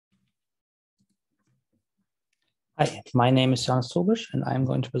Hi, my name is Johannes Tobisch, and I'm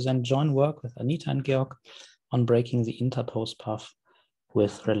going to present joint work with Anita and Georg on breaking the interpose PUF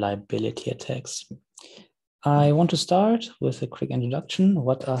with reliability attacks. I want to start with a quick introduction.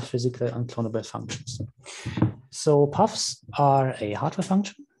 What are physical unclonable functions? So PUFs are a hardware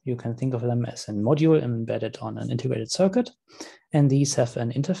function. You can think of them as a module embedded on an integrated circuit. And these have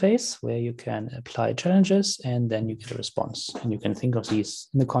an interface where you can apply challenges and then you get a response. And you can think of these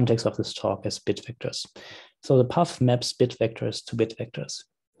in the context of this talk as bit vectors. So the PUF maps bit vectors to bit vectors.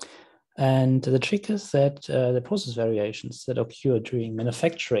 And the trick is that the process variations that occur during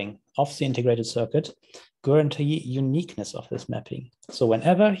manufacturing of the integrated circuit guarantee uniqueness of this mapping. So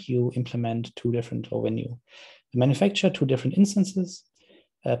whenever you implement when you manufacture two different instances,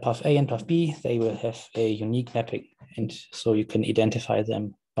 PUF A and PUF B, they will have a unique mapping. And so you can identify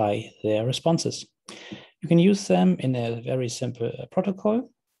them by their responses. You can use them in a very simple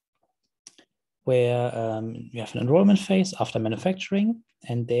protocol where you have an enrollment phase after manufacturing,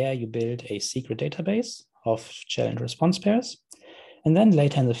 and there you build a secret database of challenge response pairs. And then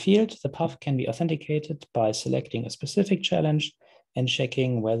later in the field, the PUF can be authenticated by selecting a specific challenge and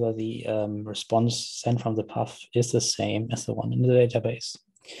checking whether the response sent from the PUF is the same as the one in the database.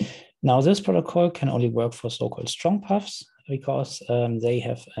 Now, this protocol can only work for so-called strong PUFs because they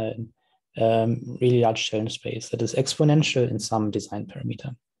have a really large challenge space that is exponential in some design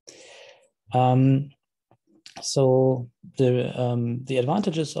parameter. So the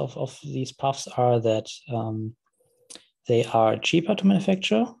advantages of these PUFs are that they are cheaper to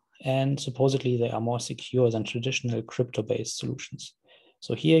manufacture, and supposedly they are more secure than traditional crypto-based solutions.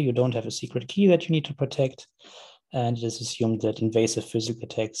 So here you don't have a secret key that you need to protect, and it is assumed that invasive physical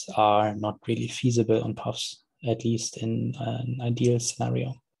attacks are not really feasible on PUFs, at least in an ideal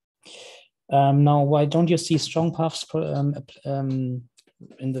scenario. Now, why don't you see strong PUFs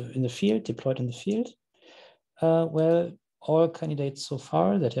in the field, deployed in the field? Well, all candidates so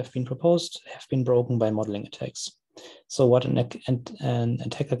far that have been proposed have been broken by modeling attacks. So what an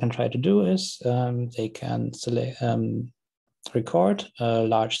attacker can try to do is they can record a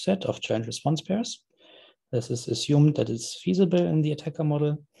large set of challenge response pairs. This is assumed that it's feasible in the attacker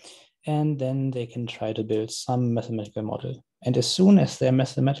model, and then they can try to build some mathematical model. And as soon as their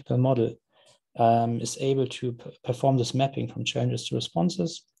mathematical model is able to perform this mapping from challenges to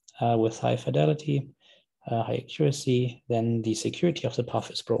responses with high fidelity, high accuracy, then the security of the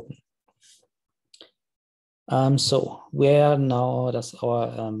PUF is broken. So where now does our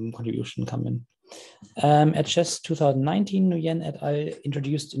contribution come in? At CHES 2019, Nguyen et al.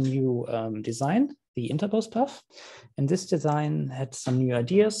 Introduced a new design, the interpose PUF. And this design had some new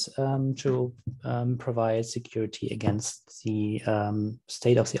ideas to provide security against the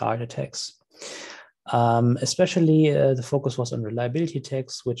state-of-the-art attacks. Especially the focus was on reliability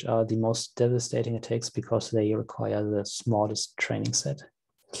attacks, which are the most devastating attacks because they require the smallest training set.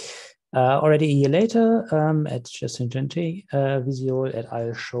 Already a year later, at CHES 2020, Visiol et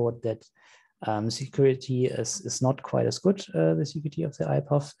al. Showed that security is not quite as good, the security of the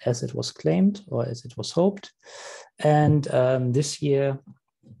IPUF, as it was claimed or as it was hoped. And this year,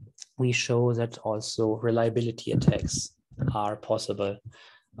 we show that also reliability attacks are possible,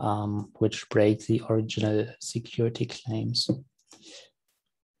 which break the original security claims.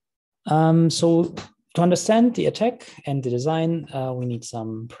 So to understand the attack and the design, we need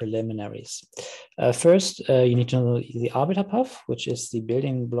some preliminaries. First, you need to know the arbiter PUF, which is the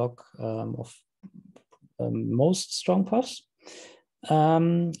building block of most strong PUFs.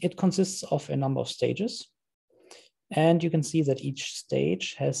 It consists of a number of stages. And you can see that each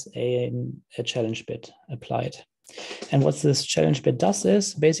stage has a challenge bit applied. And what this challenge bit does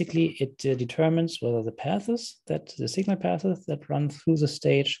is basically it determines whether the signal paths that run through the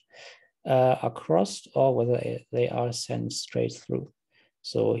stage are crossed or whether they are sent straight through.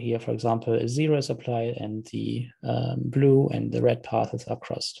 So here, for example, a 0 is applied and the blue and the red paths are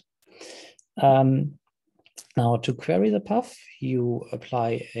crossed. Now, to query the PUF, you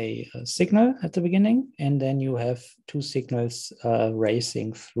apply a signal at the beginning, and then you have two signals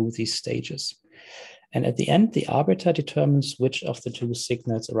racing through these stages. And at the end, the arbiter determines which of the two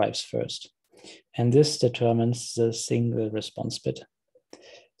signals arrives first. And this determines the single response bit.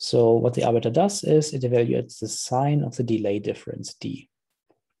 So what the arbiter does is it evaluates the sign of the delay difference, D.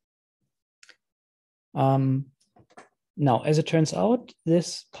 Now, as it turns out,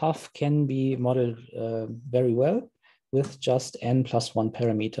 this PUF can be modeled very well with just n+1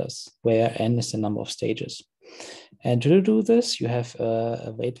 parameters, where n is the number of stages. And to do this, you have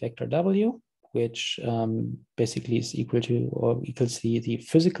a weight vector W, which basically is equal to or equals the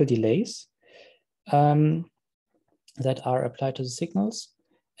physical delays that are applied to the signals.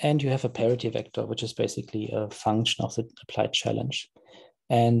 and you have a parity vector, which is basically a function of the applied challenge.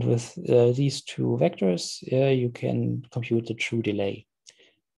 And with these two vectors, you can compute the true delay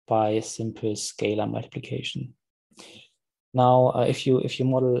by simple scalar multiplication. Now, if you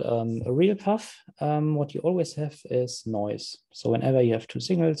model a real PUF, what you always have is noise. So whenever you have two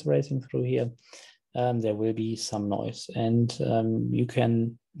signals racing through here, there will be some noise, and you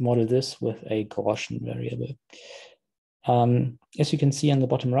can model this with a Gaussian variable. As you can see on the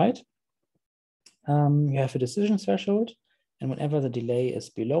bottom right, you have a decision threshold, and whenever the delay is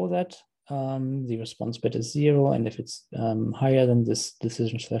below that, the response bit is 0, and if it's higher than this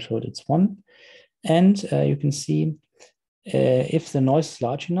decision threshold, it's 1. And you can see if the noise is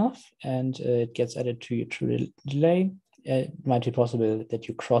large enough and it gets added to your true delay, it might be possible that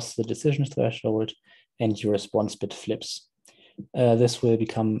you cross the decision threshold and your response bit flips. This will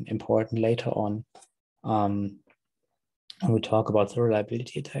become important later on when we talk about the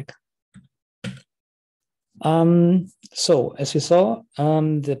reliability attack. So as we saw,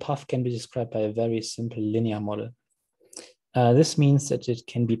 the PUF can be described by a very simple linear model. This means that it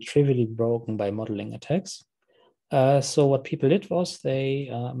can be trivially broken by modeling attacks. So what people did was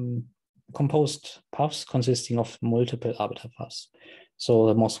they composed PUFs consisting of multiple arbiter PUFs. So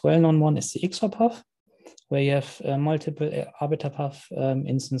the most well-known one is the XOR PUF, where you have multiple arbiter PUF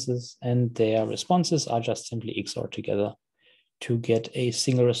instances, and their responses are just simply XOR together to get a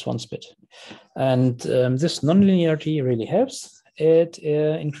single response bit. And this nonlinearity really helps. It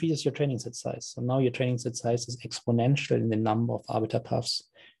increases your training set size. So now your training set size is exponential in the number of arbiter PUFs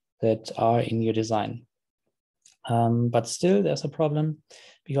that are in your design. But still there's a problem,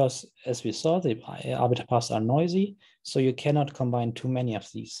 because as we saw, the arbiter PUFs are noisy, so you cannot combine too many of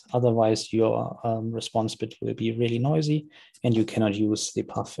these. Otherwise your response bit will be really noisy and you cannot use the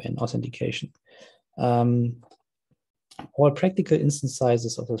PUF in authentication. All practical instance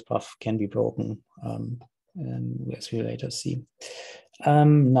sizes of this PUF can be broken, as we later see.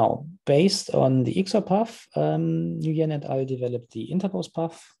 Now, based on the XOR PUF, Nguyen et al. Developed the interpose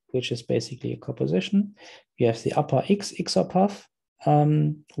PUF, which is basically a composition. You have the upper X XOR PUF,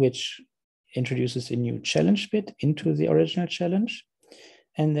 which introduces a new challenge bit into the original challenge.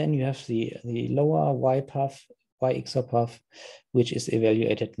 And then you have the lower Y PUF, Y XOR PUF, which is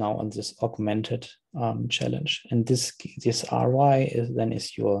evaluated now on this augmented challenge. And this RY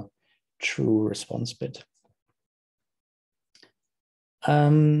is your true response bit.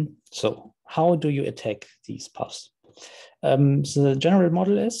 So how do you attack these PUFs? So the general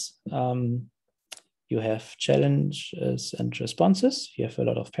model is you have challenges and responses. You have a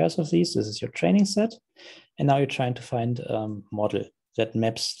lot of pairs of these. This is your training set. And now you're trying to find a model that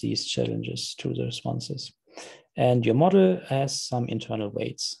maps these challenges to the responses. And your model has some internal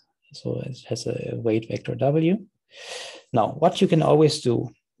weights. So it has a weight vector W. Now, what you can always do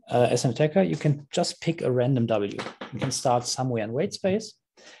as an attacker, you can just pick a random W. You can start somewhere in weight space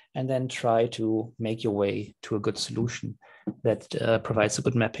and then try to make your way to a good solution that provides a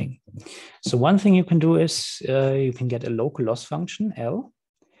good mapping. So one thing you can do is you can get a local loss function, L.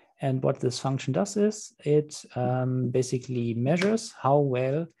 And what this function does is it basically measures how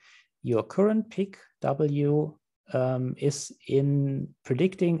well your current pick, W, is in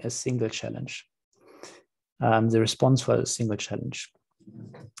predicting a single challenge, the response for a single challenge.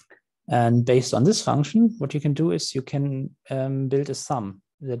 And based on this function, what you can do is you can build a sum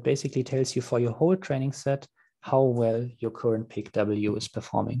that basically tells you for your whole training set how well your current pick W is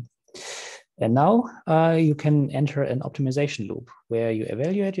performing. And now you can enter an optimization loop where you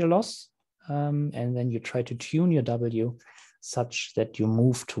evaluate your loss and then you try to tune your W such that you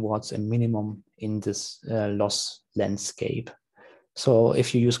move towards a minimum in this loss landscape. So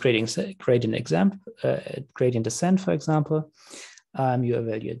if you use gradient descent, for example, you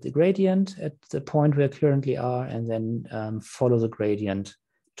evaluate the gradient at the point we currently are, and then follow the gradient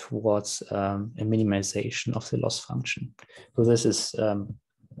towards a minimization of the loss function. So this is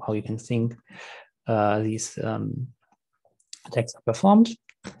how you can think these attacks are performed.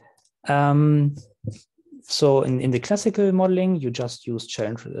 So in the classical modeling, you just use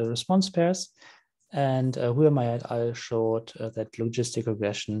challenge response pairs. And Huermeier et al. Showed that logistic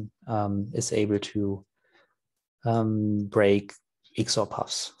regression is able to break XOR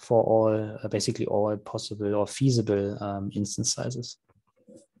PUFs for all, basically all possible or feasible instance sizes.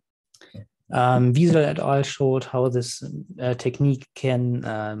 Wiesel et al. Showed how this technique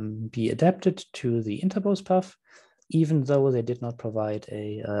can be adapted to the interpose PUF, even though they did not provide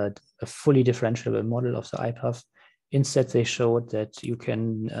a fully differentiable model of the IPUF. Instead, they showed that you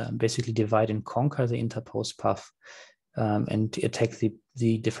can basically divide and conquer the interpose PUF and attack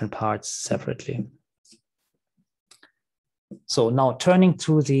the different parts separately. So now turning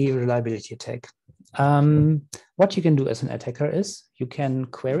to the reliability attack. What you can do as an attacker is you can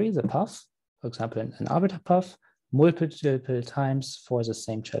query the PUF, for example, an arbiter PUF, multiple times for the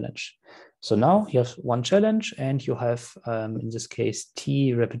same challenge. So now you have one challenge and you have, in this case,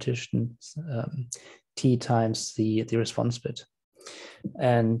 T repetitions, T times the response bit.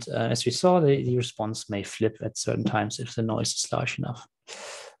 And as we saw, the response may flip at certain times if the noise is large enough.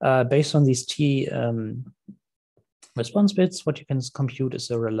 Based on these T response bits, what you can compute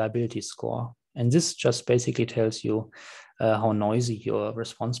is a reliability score. And this just basically tells you how noisy your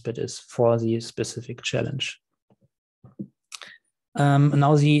response bit is for the specific challenge.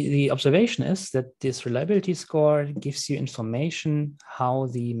 Now the observation is that this reliability score gives you information how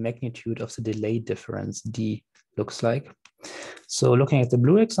the magnitude of the delay difference D looks like. So looking at the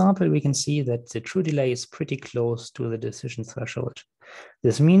blue example, we can see that the true delay is pretty close to the decision threshold.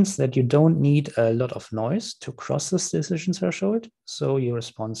 This means that you don't need a lot of noise to cross this decision threshold, so your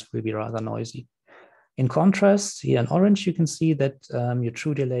response will be rather noisy. In contrast, here in orange, you can see that your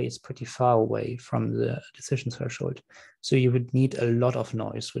true delay is pretty far away from the decision threshold. So you would need a lot of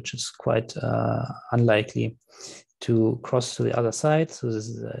noise, which is quite unlikely to cross to the other side. So this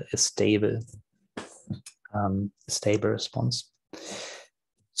is a stable response.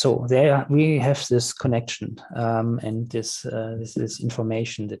 So there we have this connection and this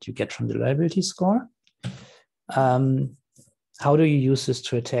information that you get from the reliability score. How do you use this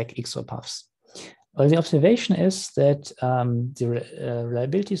to attack XOR PUFs? Well, the observation is that the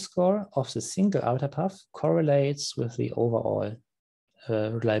reliability score of the single arbiter PUF correlates with the overall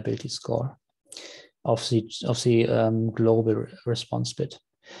reliability score of the global response bit.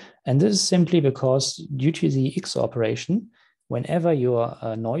 And this is simply because due to the XOR operation, whenever your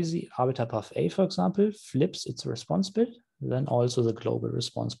noisy arbiter PUF A, for example, flips its response bit, then also the global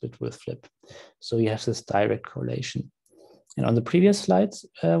response bit will flip. So you have this direct correlation. And on the previous slides,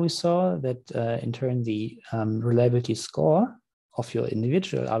 we saw that in turn the reliability score of your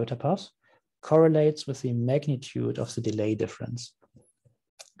individual arbiter PUF correlates with the magnitude of the delay difference.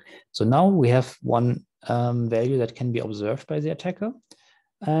 So now we have one value that can be observed by the attacker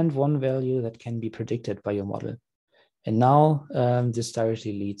and one value that can be predicted by your model. And now this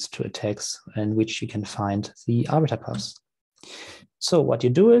directly leads to attacks in which you can find the arbiter PUFs. So what you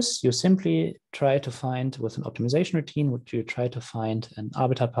do is you simply try to find, with an optimization routine, you try to find an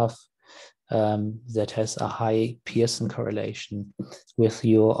arbiter PUF that has a high Pearson correlation with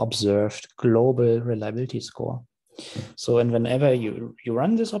your observed global reliability score. So, and whenever you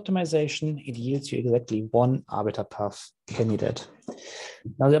run this optimization, it yields you exactly one arbiter PUF candidate.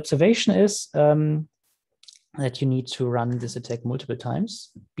 Now the observation is that you need to run this attack multiple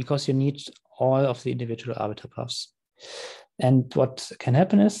times because you need all of the individual arbiter PUFs. And what can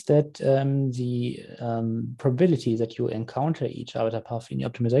happen is that the probability that you encounter each arbiter PUF in your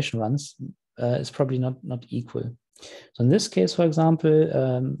optimization runs is probably not equal. So in this case, for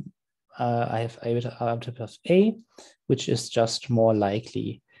example, I have arbiter PUF A, which is just more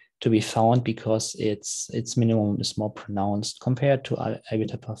likely to be found because its minimum is more pronounced compared to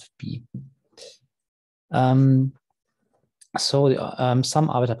arbiter PUF B. Some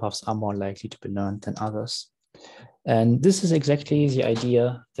arbiter PUFs are more likely to be learned than others. And this is exactly the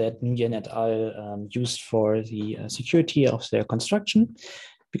idea that Nguyen et al. Used for the security of their construction,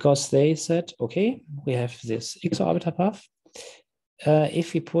 because they said, okay, we have this XOR arbiter PUF.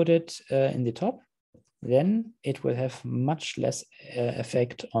 If we put it in the top, then it will have much less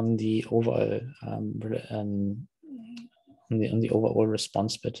effect on the overall on the overall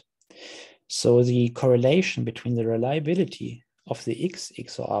response bit. So the correlation between the reliability of the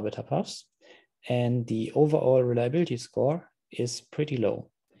XOR arbiter PUFs and the overall reliability score is pretty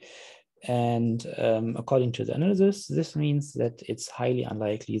low. And according to the analysis, this means that it's highly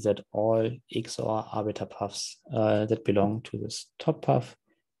unlikely that all XOR arbiter PUFs that belong to this top PUF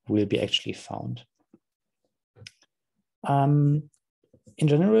will be actually found. In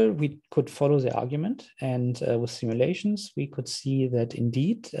general, we could follow the argument, and with simulations, we could see that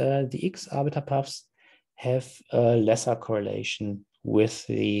indeed the X arbiter PUFs have a lesser correlation with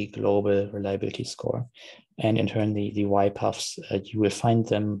the global reliability score. And in turn, the Y PUFs, you will find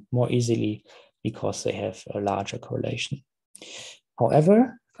them more easily because they have a larger correlation.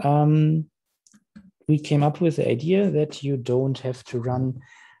 However, we came up with the idea that you don't have to run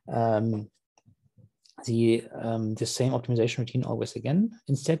the same optimization routine always again.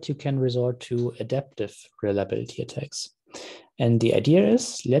 Instead, you can resort to adaptive reliability attacks. And the idea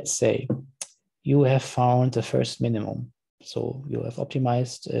is, let's say you have found the first minimum. So you have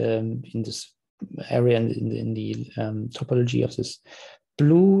optimized in this area in the topology of this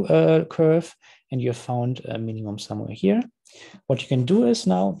blue curve, and you have found a minimum somewhere here. What you can do is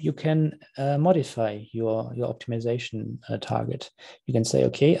now you can modify your optimization target. You can say,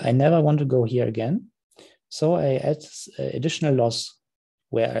 okay, I never want to go here again. So I add additional loss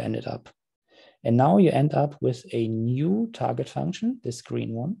where I ended up. And now you end up with a new target function, this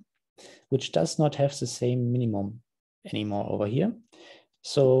green one, which does not have the same minimum anymore over here.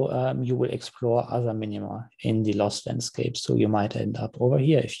 So you will explore other minima in the loss landscape. So you might end up over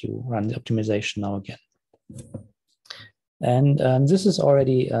here if you run the optimization now again. And this is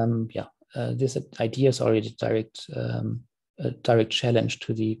already, this idea is already a direct challenge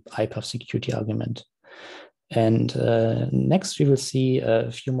to the IPUF security argument. And next we will see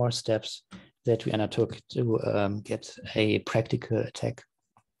a few more steps that we undertook to get a practical attack.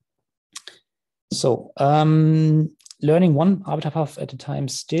 So learning one arbiter path at a time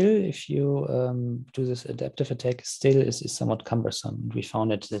still, if you do this adaptive attack, still is somewhat cumbersome. We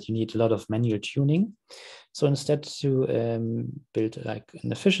found that you need a lot of manual tuning. So instead to build like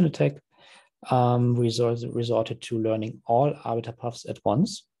an efficient attack, we resorted to learning all arbiter paths at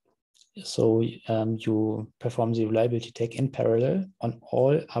once. So you perform the reliability attack in parallel on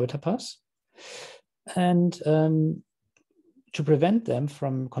all arbiter paths. And to prevent them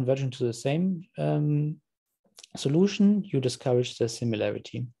from converging to the same solution, you discourage the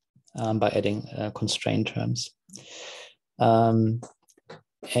similarity by adding constraint terms. And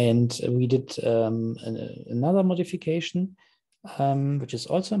we did another modification, which is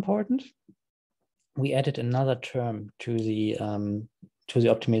also important. We added another term to the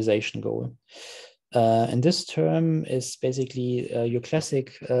optimization goal. And this term is basically your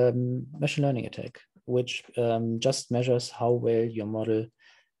classic machine learning attack, which just measures how well your model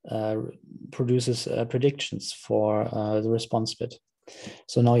produces predictions for the response bit.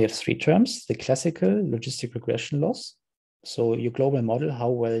 So now you have three terms: the classical logistic regression loss. So your global model, how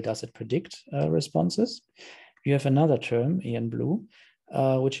well does it predict responses? You have another term, here in blue,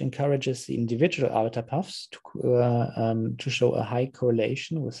 which encourages the individual arbiter paths to show a high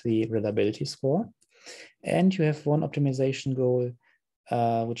correlation with the reliability score. And you have one optimization goal,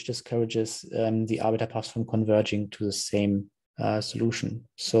 which discourages the arbiter paths from converging to the same solution.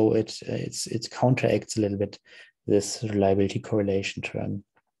 So it counteracts a little bit this reliability correlation term.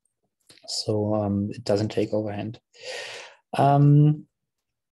 So it doesn't take overhand.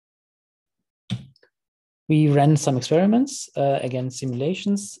 We ran some experiments, again,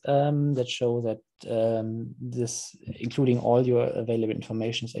 simulations that show that this, including all your available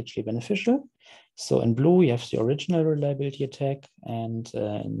information, is actually beneficial. So in blue, you have the original reliability attack, and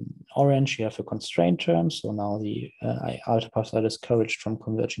in orange, you have a constraint term. So now the arbiter paths are discouraged from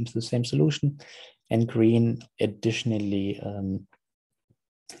converging to the same solution. And green additionally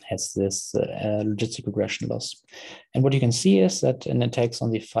has this logistic regression loss. And what you can see is that in attacks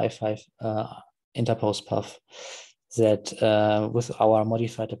on the 5-5 interpose path, that with our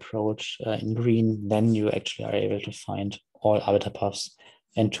modified approach in green, then you actually are able to find all arbiter paths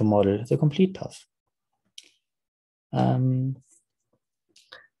and to model the complete path.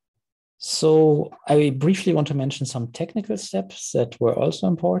 So I briefly want to mention some technical steps that were also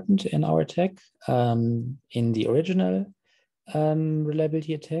important in our attack. In the original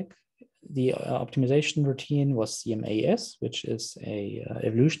reliability attack, the optimization routine was CMAS, which is a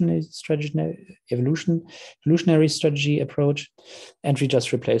evolutionary strategy approach, and we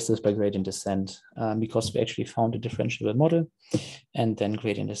just replaced this by gradient descent because we actually found a differentiable model, and then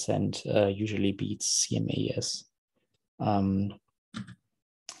gradient descent usually beats CMAS.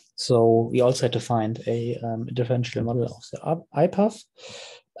 So we also had to find a differential model of the IPUF.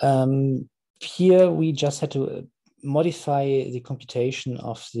 Here we just had to modify the computation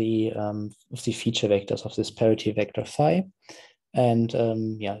of the feature vectors of this parity vector phi. And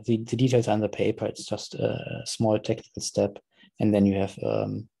yeah, the details are in the paper. It's just a small technical step. And then you have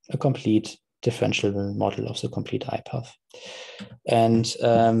a complete differential model of the complete IPUF. And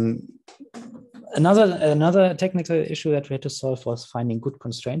another technical issue that we had to solve was finding good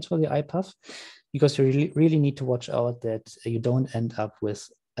constraints for the IPUF, because you really need to watch out that you don't end up with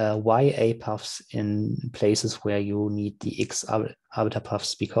YA puffs in places where you need the X arbiter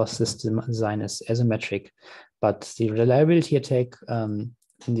puffs, because this design is asymmetric. But the reliability attack in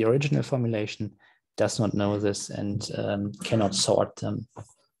the original formulation does not know this and cannot sort them.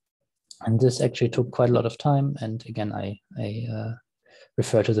 And this actually took quite a lot of time. And again, I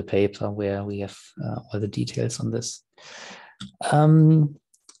refer to the paper where we have all the details on this.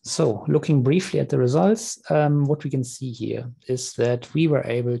 So looking briefly at the results, what we can see here is that we were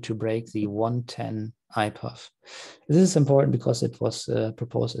able to break the 110 IPUF. This is important because it was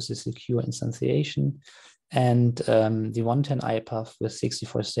proposed as a secure instantiation, and the 110 IPUF with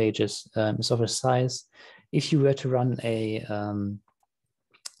 64 stages is of a size if you were to run a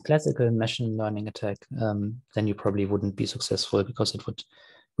classical machine learning attack, then you probably wouldn't be successful because it would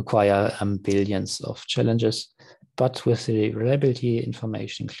require billions of challenges. But with the reliability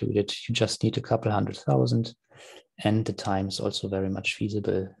information included, you just need a couple 100,000, and the time is also very much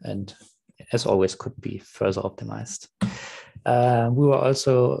feasible and, as always, could be further optimized. We will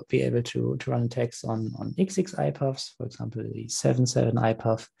also be able to run attacks on XX IPUFs, for example, the 7.7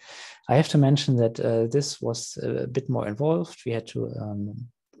 IPUF. I have to mention that this was a bit more involved. We had to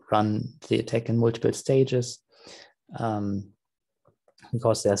run the attack in multiple stages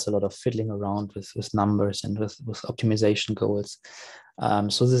because there's a lot of fiddling around with numbers and with optimization goals.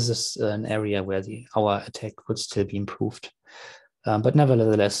 So this is an area where our attack could still be improved. But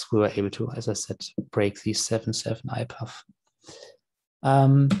nevertheless, we were able to, as I said, break the 7.7 IPUF.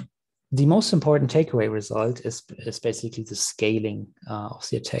 The most important takeaway result is basically the scaling of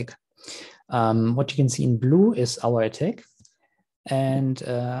the attack. What you can see in blue is our attack, and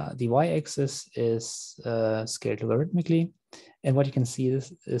the y-axis is scaled logarithmically. And what you can see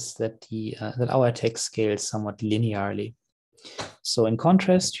is that that our attack scales somewhat linearly. So in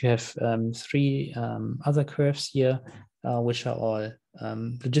contrast, you have three other curves here, which are all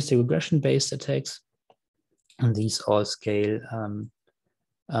logistic regression-based attacks, and these all scale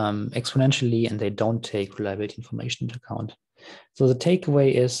exponentially, and they don't take reliability information into account. So the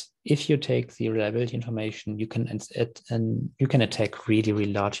takeaway is, if you take the reliability information, you can attack really,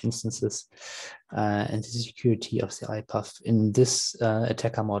 really large instances, and the security of the IPUF in this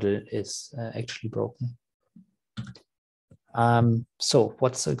attacker model is actually broken. So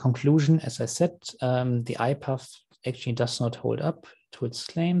what's the conclusion? As I said, the IPUF actually does not hold up to its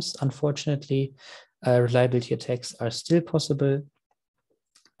claims. Unfortunately, reliability attacks are still possible.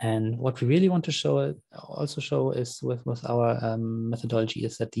 And what we really want to also show is with our methodology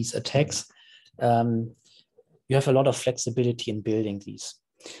is that these attacks, you have a lot of flexibility in building these.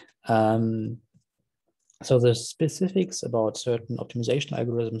 So the specifics about certain optimization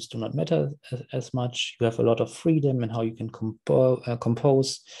algorithms do not matter as much. You have a lot of freedom in how you can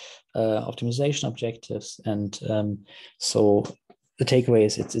compose optimization objectives. And so the takeaway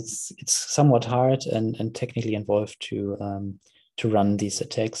is it's somewhat hard and technically involved to run these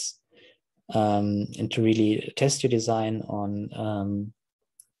attacks and to really test your design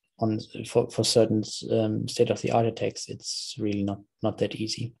for certain state-of-the-art attacks. It's really not that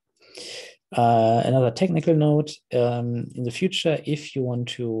easy. Another technical note, in the future, if you want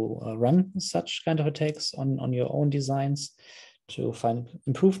to run such kind of attacks on your own designs to find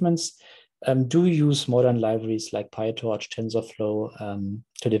improvements, do use modern libraries like PyTorch, TensorFlow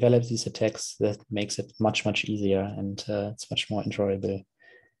to develop these attacks. That makes it much, much easier, and it's much more enjoyable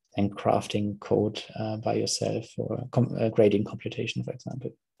than crafting code by yourself or grading computation, for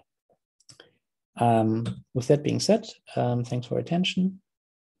example. With that being said, thanks for your attention.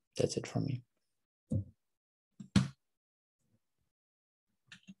 That's it from me.